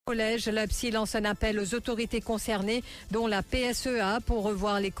Collège, l'UPSI lance un appel aux autorités concernées, dont la PSEA, pour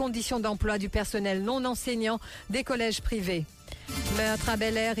revoir les conditions d'emploi du personnel non enseignant des collèges privés. Meurtre à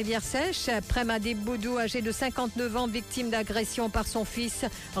Bel-Air, Rivière-Sèche. Premadi Boudou, âgé de 59 ans, victime d'agression par son fils,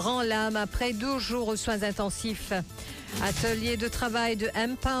 rend l'âme après 12 jours aux soins intensifs. Atelier de travail de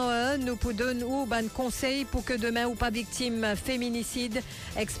Empower, nous pour donner ou ban conseil pour que demain ou pas victime féminicide,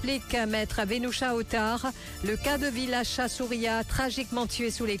 explique maître Vénoucha Otard. Le cas de village Chassouria, tragiquement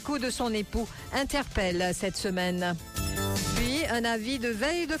tué sous les coups de son époux, interpelle cette semaine. Puis un avis de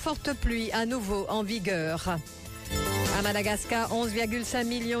veille de forte pluie à nouveau en vigueur. À Madagascar, 11,5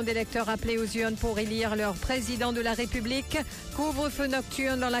 millions d'électeurs appelés aux urnes pour élire leur président de la République. Couvre-feu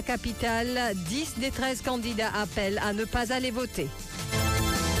nocturne dans la capitale. 10 des 13 candidats appellent à ne pas aller voter.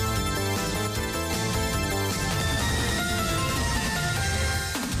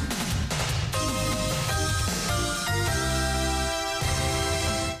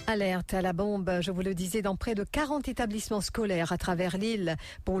 Alerte à la bombe, je vous le disais, dans près de 40 établissements scolaires à travers l'île.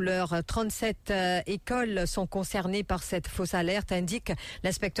 Pour l'heure, 37 écoles sont concernées par cette fausse alerte, indique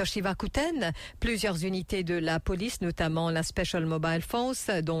l'inspecteur Shiva Kouten. Plusieurs unités de la police, notamment la Special Mobile Force,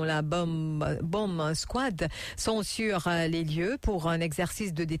 dont la Bomb Squad, sont sur les lieux pour un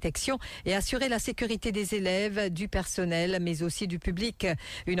exercice de détection et assurer la sécurité des élèves, du personnel, mais aussi du public.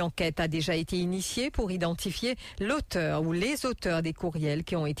 Une enquête a déjà été initiée pour identifier l'auteur ou les auteurs des courriels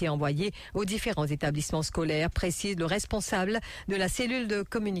qui ont été envoyés aux différents établissements scolaires, précise le responsable de la cellule de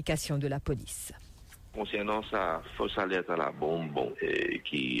communication de la police. Concernant sa fausse alerte à la bombe,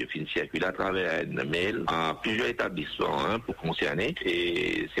 qui finit circuler à travers un mail à plusieurs établissements pour concerner,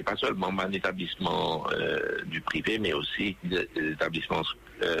 et c'est pas seulement un établissement du privé, mais aussi des établissements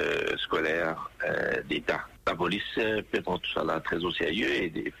scolaires d'État. La police prend tout ça là très au sérieux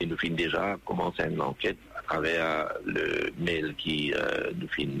et nous finit déjà commencer une enquête à travers le mail qui nous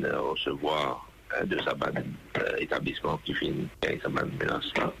finit recevoir de sa établissement qui finit sa menace.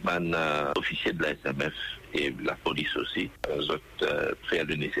 Officier de la SMF et la police aussi faire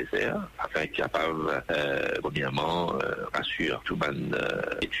le nécessaire afin qu'ils capable premièrement assurer tout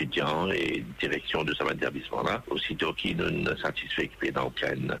étudiants et direction de sa établissement là aussitôt qu'ils ne satisfait qu'ils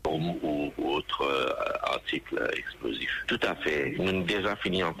d'entraîne bombe ou autre article explosif. Tout à fait. Nous avons déjà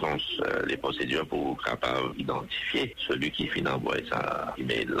fini en France les procédures pour capable identifier celui qui finit d'envoyer sa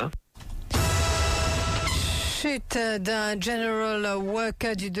email là. Chute d'un General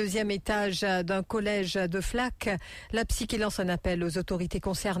Work du 2e étage d'un collège de Flac. La psy qui lance un appel aux autorités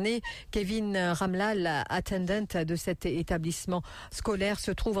concernées. Kevin Ramlal, attendant de cet établissement scolaire,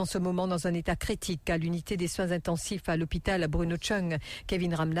 se trouve en ce moment dans un état critique à l'unité des soins intensifs à l'hôpital Bruno Chung.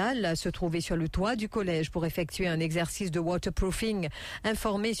 Kevin Ramlal se trouvait sur le toit du collège pour effectuer un exercice de waterproofing.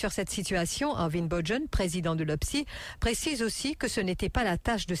 Informé sur cette situation, Arvin Bojan, président de l'OPSI, précise aussi que ce n'était pas la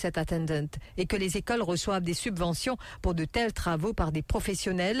tâche de cet attendant et que les écoles reçoivent des subventions pour de tels travaux par des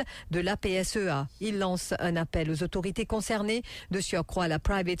professionnels de la PSEA. Il lance un appel aux autorités concernées, de surcroît la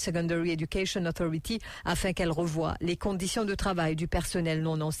Private Secondary Education Authority, afin qu'elle revoie les conditions de travail du personnel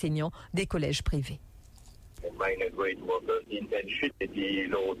non enseignant des collèges privés. Minor grade workers internship et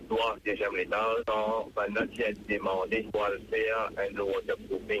le droit deuxième étage quand notre a demandé pour le faire un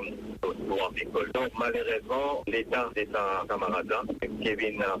waterproofing au droit d'école. Donc malheureusement l'état de sa camarade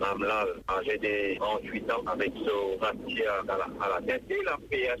Kevin Ramlal, âgé de 38 ans avec son ratia à la tête et la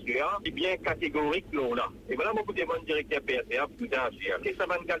PSEA est bien catégorique là. Et voilà beaucoup de monde directeur PSEA plus d'agir. Si ça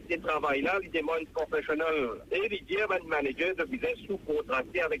va une qualité de travail là, il demande professionnel et il dit à un manager de business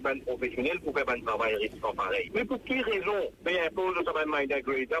sous-contracté avec un professionnel pour faire un travail risque en pareil. Mais pour quelle raison impose le travail minor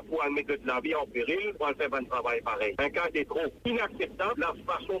grade pour mettre de la vie en péril pour faire un travail pareil? Un cas est trop inacceptable, la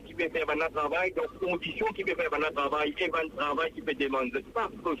façon qui peut faire un travail, donc conditions qui peut faire un travail et un travail qui peut demander. C'est pas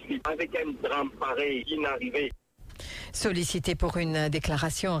possible avec un drame pareil, inarrivé. Sollicité pour une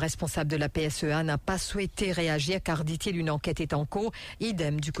déclaration, un responsable de la PSEA n'a pas souhaité réagir car, dit-il, une enquête est en cours.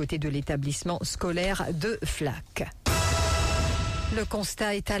 Idem du côté de l'établissement scolaire de Flac. Le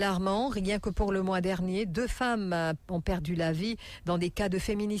constat est alarmant. Rien que pour le mois dernier, 2 femmes ont perdu la vie dans des cas de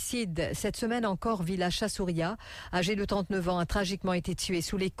féminicide. Cette semaine encore, village Chassouria, âgé de 39 ans, a tragiquement été tué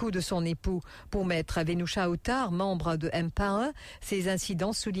sous les coups de son époux. Pour maître Vénoucha Otard, membre de Empower, ces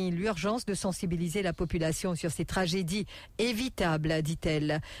incidents soulignent l'urgence de sensibiliser la population sur ces tragédies évitables,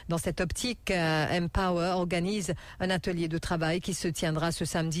 dit-elle. Dans cette optique, Empower organise un atelier de travail qui se tiendra ce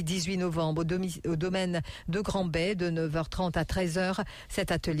samedi 18 novembre au domaine de Grand-Bay de 9h30 à 13h.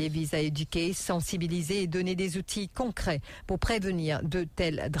 Cet atelier vise à éduquer, sensibiliser et donner des outils concrets pour prévenir de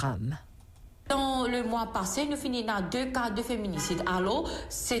tels drames. Dans le mois passé, nous finissons dans 2 cas de féminicide. Alors,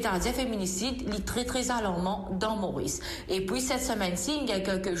 c'est-à-dire féminicide, il est très très alarmant dans Maurice. Et puis cette semaine-ci, il y a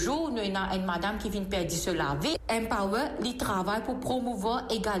quelques jours, nous avons une madame qui vient de perdre la vie. Empower, il travaille pour promouvoir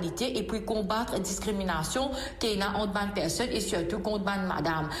l'égalité et puis combattre la discrimination qu'il y a entre bonnes personnes et surtout contre bonnes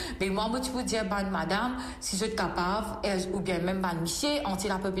madame. Mais moi, je peux dire bonne madame, si vous êtes capable, ou bien même bonne monsieur, entre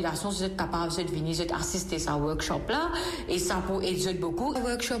la population, si vous êtes capable de venir, de assister à ce workshop-là. Et ça pour aider beaucoup. Le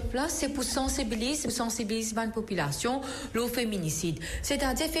workshop-là, c'est pour sensibiliser la population au féminicide.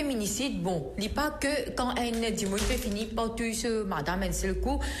 C'est-à-dire féminicide, bon, il n'est pas que quand un dimanche fait fini par tuer ce madame, un seul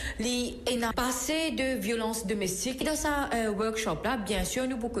coup, il a passé de violence domestique. Dans ce workshop-là, bien sûr,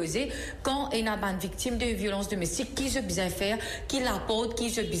 nous pouvons causer quand il y a une victime de violence domestique, qui se besoin faire, qui l'apporte, qui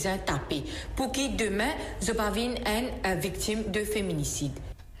se besoin taper. Pour qui demain, je pas une victime de féminicide.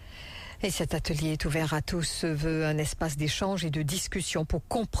 Et cet atelier est ouvert à tous, se veut un espace d'échange et de discussion pour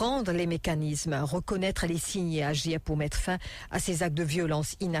comprendre les mécanismes, reconnaître les signes et agir pour mettre fin à ces actes de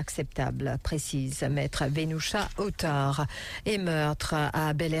violence inacceptables, précise maître Vénoucha Otard. Et meurtre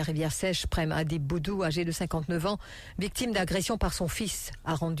à Bel-Air-Rivière-Sèche, Prem Adib Boudou, âgé de 59 ans, victime d'agression par son fils,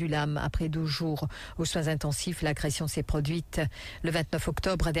 a rendu l'âme après 12 jours aux soins intensifs. L'agression s'est produite le 29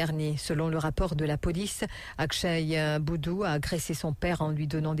 octobre dernier. Selon le rapport de la police, Akshay Boudou a agressé son père en lui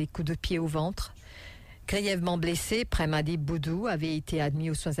donnant des coups de pied au ventre. Grièvement blessé, Prem Adib Boudou avait été admis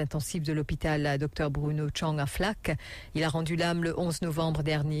aux soins intensifs de l'hôpital Dr Bruno Chang à Flac. Il a rendu l'âme le 11 novembre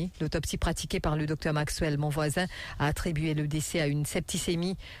dernier. L'autopsie pratiquée par le Dr Maxwell, mon voisin, a attribué le décès à une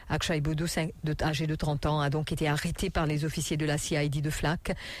septicémie. Akshay Boudou, âgé de 30 ans, a donc été arrêté par les officiers de la CID de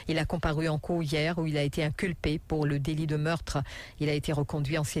Flac. Il a comparu en cour hier où il a été inculpé pour le délit de meurtre. Il a été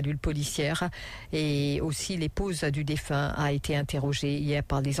reconduit en cellule policière. Et aussi l'épouse du défunt a été interrogée hier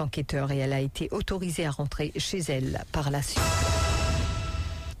par les enquêteurs et elle a été autorisée à rentrer chez elle par la suite.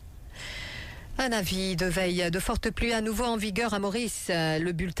 Un avis de veille de forte pluie à nouveau en vigueur à Maurice.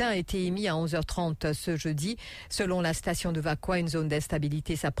 Le bulletin a été émis à 11h30 ce jeudi. Selon la station de Voix, une zone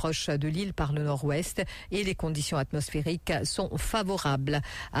d'instabilité s'approche de l'île par le nord-ouest et les conditions atmosphériques sont favorables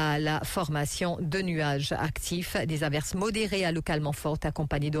à la formation de nuages actifs. Des averses modérées à localement fortes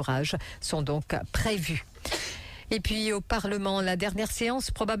accompagnées d'orages sont donc prévues. Et puis au Parlement, la dernière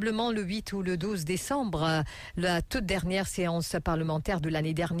séance, probablement le 8 ou le 12 décembre, la toute dernière séance parlementaire de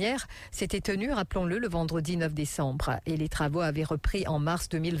l'année dernière, s'était tenue, rappelons-le, le vendredi 9 décembre. Et les travaux avaient repris en mars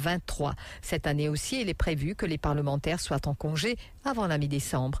 2023. Cette année aussi, il est prévu que les parlementaires soient en congé avant la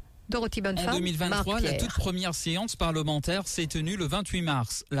mi-décembre. Dorothy Bonnefemme, en 2023, Marc la toute première séance parlementaire s'est tenue le 28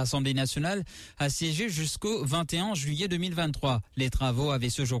 mars. L'Assemblée nationale a siégé jusqu'au 21 juillet 2023. Les travaux avaient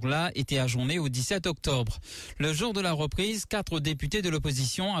ce jour-là été ajournés au 17 octobre. Le jour de la reprise, 4 députés de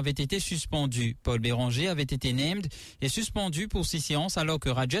l'opposition avaient été suspendus. Paul Béranger avait été named et suspendu pour 6 séances, alors que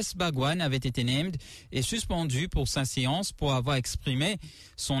Rajesh Bhagwan avait été named et suspendu pour 5 séances pour avoir exprimé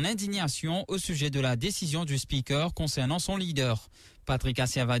son indignation au sujet de la décision du speaker concernant son leader. Patrick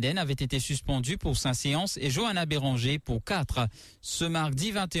Assiavaden avait été suspendu pour 5 séances et Johanna Béranger pour 4. Ce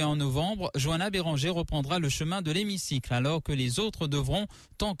mardi 21 novembre, Johanna Béranger reprendra le chemin de l'hémicycle alors que les autres devront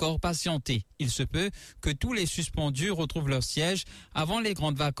encore patienter. Il se peut que tous les suspendus retrouvent leur siège avant les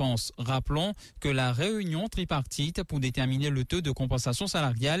grandes vacances. Rappelons que la réunion tripartite pour déterminer le taux de compensation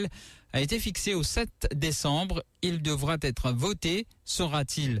salariale a été fixée au 7 décembre. Il devra être voté.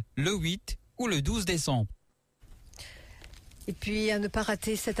 Sera-t-il le 8 ou le 12 décembre? Et puis, à ne pas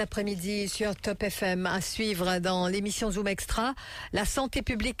rater cet après-midi sur Top FM, à suivre dans l'émission Zoom Extra, la santé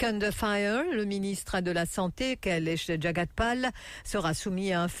publique under fire. Le ministre de la Santé, Kailesh Jagatpal, sera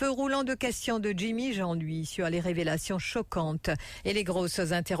soumis à un feu roulant de questions de Jimmy Jean-Louis sur les révélations choquantes et les grosses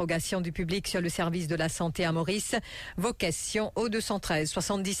interrogations du public sur le service de la santé à Maurice. Vos questions au 213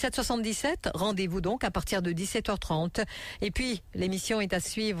 77 77. Rendez-vous donc à partir de 17h30. Et puis, l'émission est à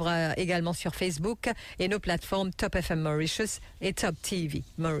suivre également sur Facebook et nos plateformes Top FM Mauritius et Top TV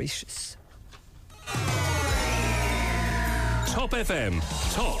Mauritius. Top FM,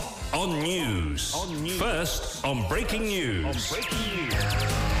 top on news. First on breaking news. Top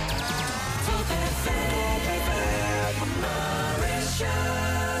FM Mauritius.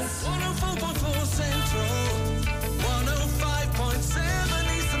 104.4 Central, 105.7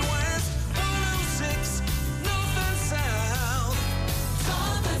 East and West, 106 North and South.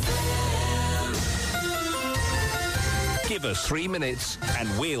 Top FM. Give us 3 minutes and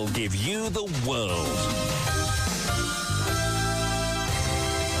we'll give you the world.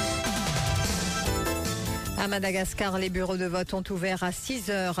 À Madagascar, les bureaux de vote ont ouvert à 6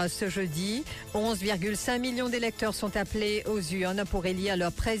 heures ce jeudi. 11,5 millions d'électeurs sont appelés aux urnes pour élire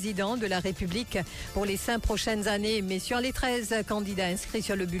leur président de la République pour les 5 prochaines années. Mais sur les 13 candidats inscrits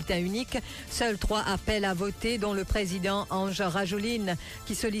sur le bulletin unique, seuls 3 appellent à voter, dont le président Ange Rajoelina,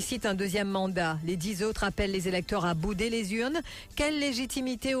 qui sollicite un deuxième mandat. Les 10 autres appellent les électeurs à bouder les urnes. Quelle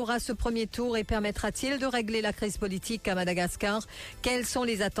légitimité aura ce premier tour et permettra-t-il de régler la crise politique à Madagascar? Quelles sont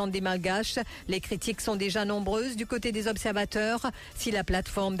les attentes des Malgaches? Les critiques sont déjà nombreuses du côté des observateurs. Si la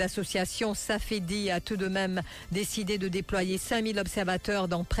plateforme d'association Safedi a tout de même décidé de déployer 5000 observateurs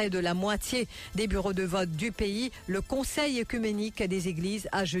dans près de la moitié des bureaux de vote du pays, le conseil œcuménique des églises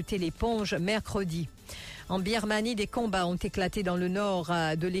a jeté l'éponge mercredi. En Birmanie, des combats ont éclaté dans le nord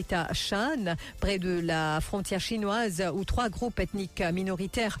de l'État Shan, près de la frontière chinoise, où 3 groupes ethniques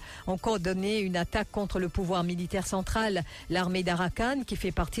minoritaires ont coordonné une attaque contre le pouvoir militaire central. L'armée d'Arakan, qui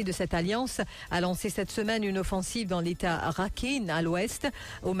fait partie de cette alliance, a lancé cette semaine une offensive dans l'État Rakhine, à l'ouest,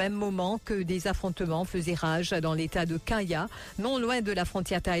 au même moment que des affrontements faisaient rage dans l'État de Kaya, non loin de la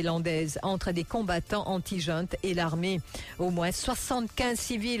frontière thaïlandaise, entre des combattants anti-junte et l'armée. Au moins 75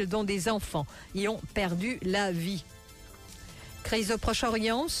 civils, dont des enfants, y ont perdu la vie. Crise au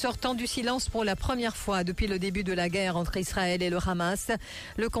Proche-Orient, sortant du silence pour la première fois depuis le début de la guerre entre Israël et le Hamas.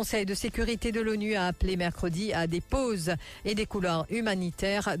 Le Conseil de sécurité de l'ONU a appelé mercredi à des pauses et des couloirs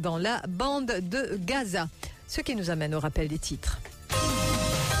humanitaires dans la bande de Gaza. Ce qui nous amène au rappel des titres.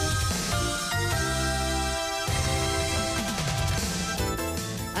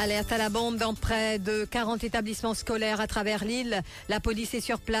 Alerte à la bombe dans près de 40 établissements scolaires à travers l'île. La police est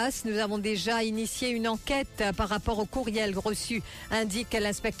sur place. Nous avons déjà initié une enquête par rapport au courriel reçu, indique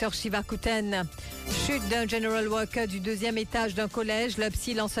l'inspecteur Shivakuten. Chute d'un general worker du 2e étage d'un collège.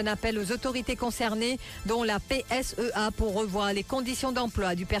 L'UPSI lance un appel aux autorités concernées, dont la PSEA, pour revoir les conditions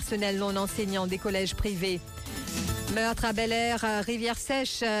d'emploi du personnel non enseignant des collèges privés. Meurtre à Bel-Air, à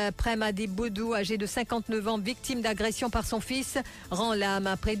Rivière-Sèche. Prem Boudou, âgé de 59 ans, victime d'agression par son fils, rend l'âme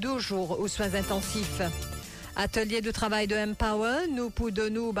après 12 jours aux soins intensifs. Atelier de travail de Empower, nous pour de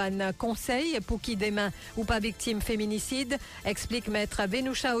nous ban conseil pour qui demain ou pas victime féminicide, explique maître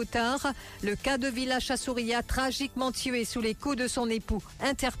Venusha Otar. Le cas de Villa Chassouria, tragiquement tué sous les coups de son époux,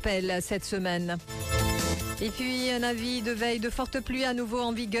 interpelle cette semaine. Et puis un avis de veille de forte pluie à nouveau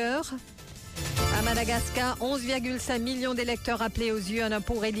en vigueur. À Madagascar, 11,5 millions d'électeurs appelés aux urnes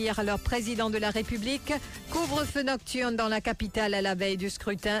pour élire leur président de la République. Couvre-feu nocturne dans la capitale à la veille du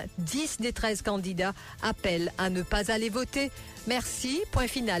scrutin. 10 des 13 candidats appellent à ne pas aller voter. Merci. Point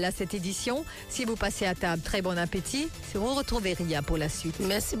final à cette édition. Si vous passez à table, très bon appétit. Vous retrouvez Ria pour la suite.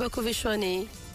 Merci beaucoup, Vishwani.